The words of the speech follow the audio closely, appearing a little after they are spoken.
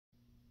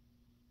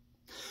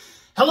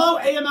Hello,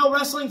 AML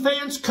wrestling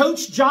fans.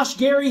 Coach Josh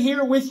Gerry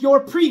here with your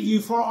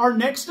preview for our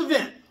next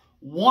event,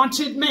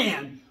 Wanted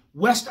Man,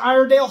 West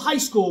Iredell High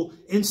School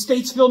in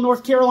Statesville,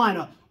 North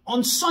Carolina,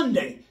 on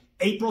Sunday,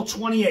 April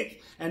 28th.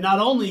 And not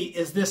only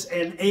is this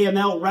an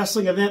AML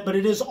wrestling event, but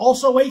it is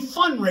also a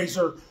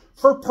fundraiser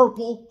for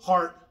Purple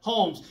Heart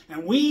Homes.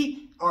 And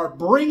we are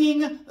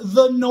bringing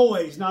the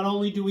noise. Not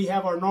only do we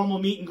have our normal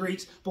meet and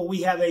greets, but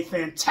we have a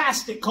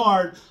fantastic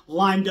card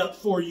lined up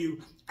for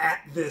you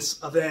at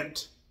this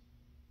event.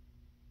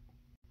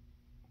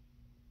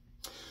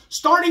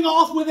 Starting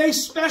off with a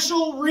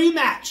special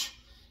rematch.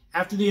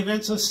 After the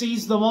events of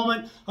Seize the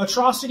Moment,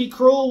 Atrocity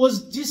Krule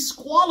was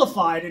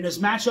disqualified in his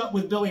matchup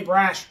with Billy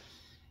Brash.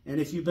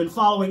 And if you've been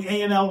following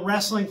AML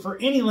wrestling for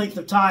any length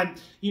of time,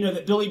 you know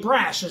that Billy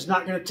Brash is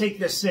not going to take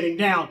this sitting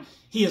down.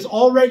 He has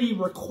already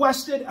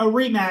requested a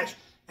rematch,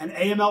 and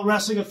AML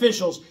wrestling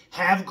officials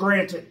have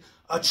granted.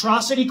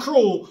 Atrocity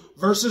Krule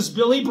versus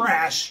Billy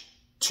Brash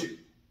 2.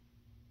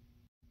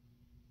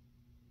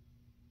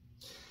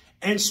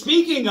 And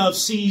speaking of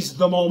Seize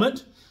the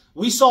Moment,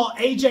 we saw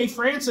AJ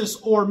Francis,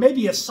 or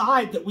maybe a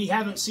side that we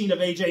haven't seen of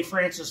AJ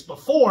Francis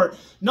before,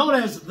 known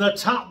as the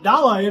Top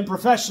Dollar in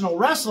professional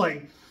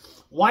wrestling.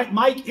 White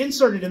Mike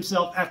inserted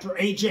himself after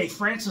AJ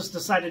Francis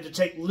decided to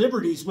take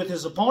liberties with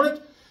his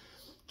opponent,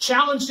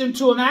 challenged him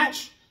to a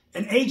match,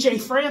 and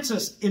AJ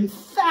Francis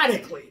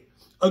emphatically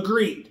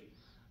agreed.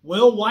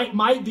 Will White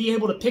Mike be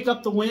able to pick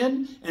up the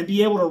win and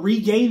be able to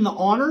regain the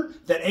honor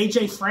that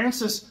AJ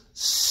Francis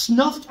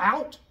snuffed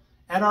out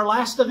at our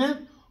last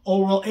event?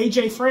 Or will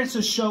AJ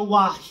Francis show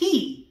why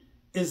he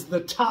is the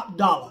top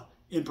dollar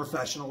in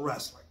professional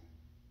wrestling?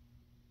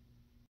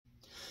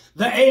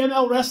 The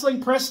AML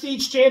Wrestling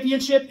Prestige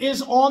Championship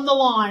is on the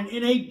line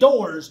in a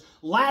doors,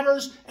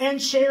 ladders,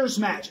 and chairs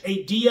match,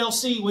 a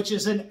DLC, which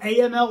is an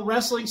AML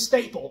wrestling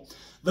staple.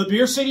 The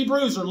Beer City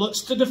Bruiser looks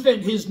to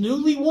defend his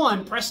newly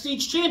won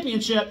Prestige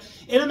Championship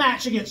in a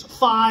match against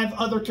 5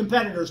 other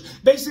competitors.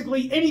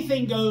 Basically,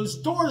 anything goes.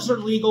 Doors are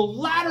legal,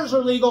 ladders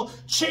are legal,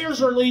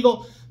 chairs are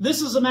legal.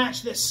 This is a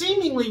match that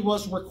seemingly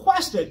was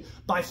requested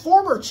by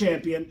former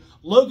champion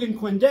Logan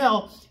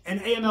Quindell, and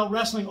AML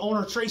Wrestling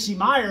owner Tracy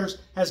Myers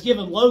has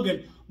given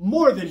Logan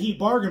more than he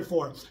bargained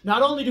for.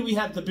 Not only do we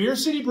have the Beer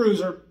City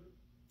Bruiser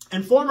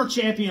and former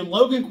champion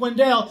Logan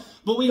Quindell,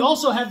 but we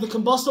also have the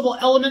combustible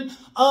element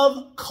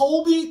of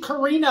Colby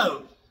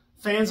Carino.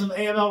 Fans of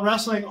AML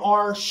Wrestling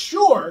are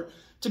sure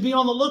to be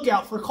on the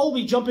lookout for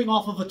Colby jumping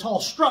off of a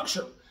tall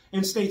structure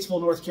in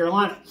Statesville, North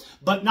Carolina.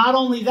 But not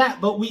only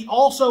that, but we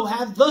also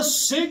have the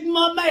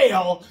Sigma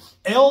male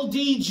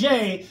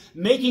LDJ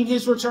making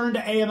his return to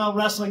AML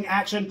Wrestling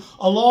action,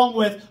 along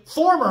with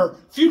former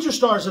Future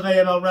Stars of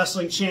AML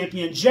Wrestling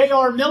champion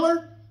JR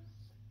Miller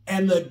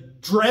and the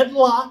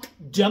Dreadlock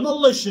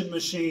Demolition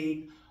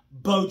Machine,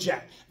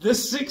 Bojack.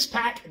 This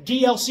 6-pack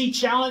DLC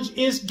challenge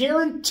is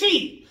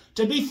guaranteed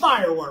to be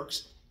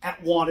fireworks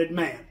at Wanted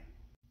Man.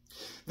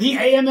 The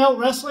AML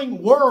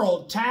Wrestling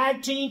World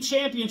Tag Team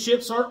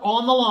Championships are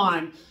on the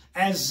line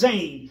as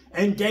Zane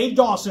and Dave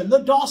Dawson, the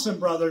Dawson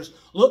brothers,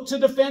 look to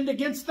defend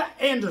against the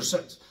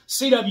Andersons,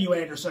 C.W.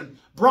 Anderson,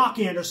 Brock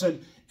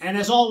Anderson, and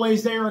as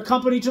always, they are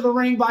accompanied to the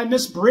ring by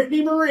Miss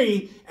Brittany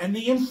Marie and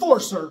the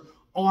enforcer,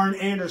 Arn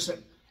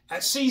Anderson.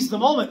 At Seize the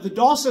Moment, the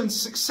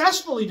Dawsons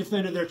successfully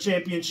defended their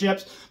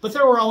championships, but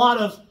there were a lot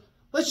of,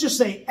 let's just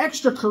say,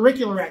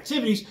 extracurricular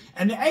activities,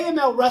 and the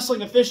AML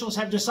wrestling officials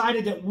have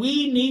decided that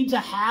we need to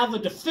have a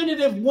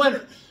definitive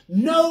winner.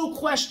 No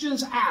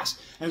questions asked.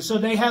 And so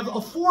they have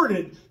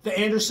afforded the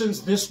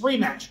Andersons this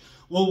rematch.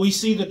 Will we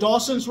see the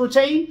Dawsons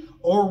retain,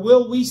 or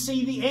will we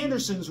see the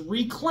Andersons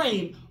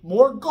reclaim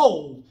more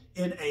gold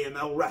in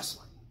AML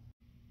wrestling?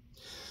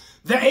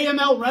 The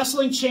AML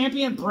Wrestling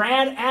champion,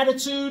 Brad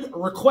Attitude,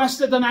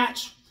 requested the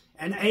match,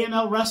 and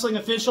AML Wrestling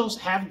officials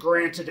have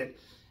granted it.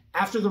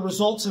 After the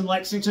results in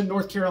Lexington,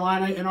 North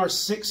Carolina in our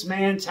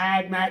 6-man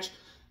tag match,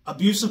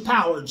 Abuse of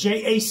Power,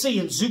 JAC,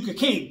 and Zuka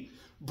King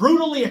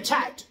brutally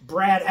attacked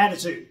Brad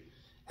Attitude.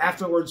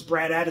 Afterwards,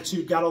 Brad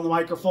Attitude got on the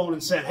microphone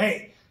and said,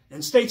 "Hey, in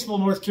Statesville,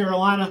 North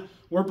Carolina,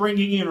 we're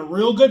bringing in a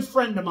real good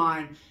friend of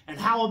mine, and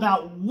how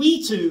about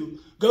we two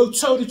go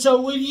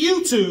toe-to-toe with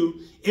you two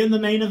in the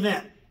main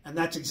event?" And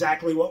that's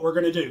exactly what we're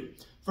going to do.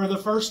 For the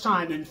first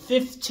time in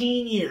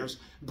 15 years,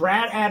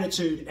 Brad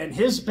Attitude and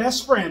his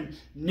best friend,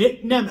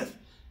 Nic Nemeth,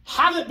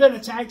 haven't been a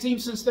tag team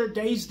since their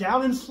days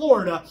down in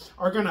Florida,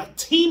 are going to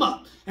team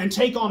up and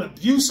take on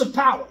Abuse of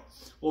Power.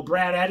 Will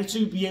Brad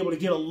Attitude be able to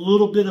get a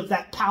little bit of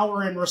that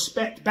power and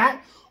respect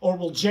back, or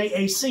will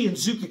JAC and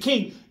Zuka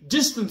King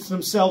distance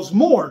themselves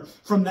more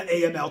from the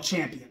AML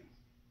champion?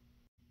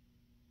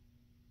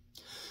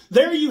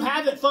 There you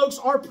have it, folks,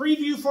 our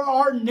preview for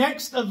our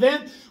next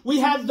event. We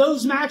have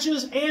those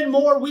matches and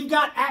more. We've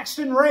got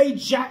Axton Ray,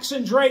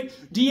 Jackson Drake,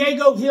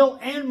 Diego Hill,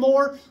 and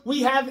more.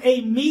 We have a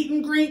meet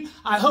and greet.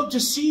 I hope to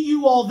see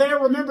you all there.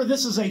 Remember,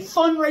 this is a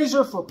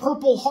fundraiser for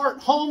Purple Heart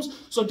Homes,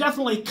 so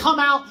definitely come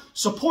out,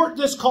 support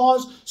this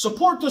cause,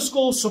 support the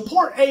school,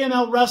 support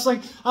AML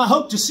Wrestling. I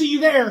hope to see you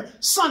there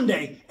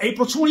Sunday,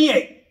 April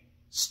 28th,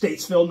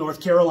 Statesville,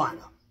 North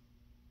Carolina.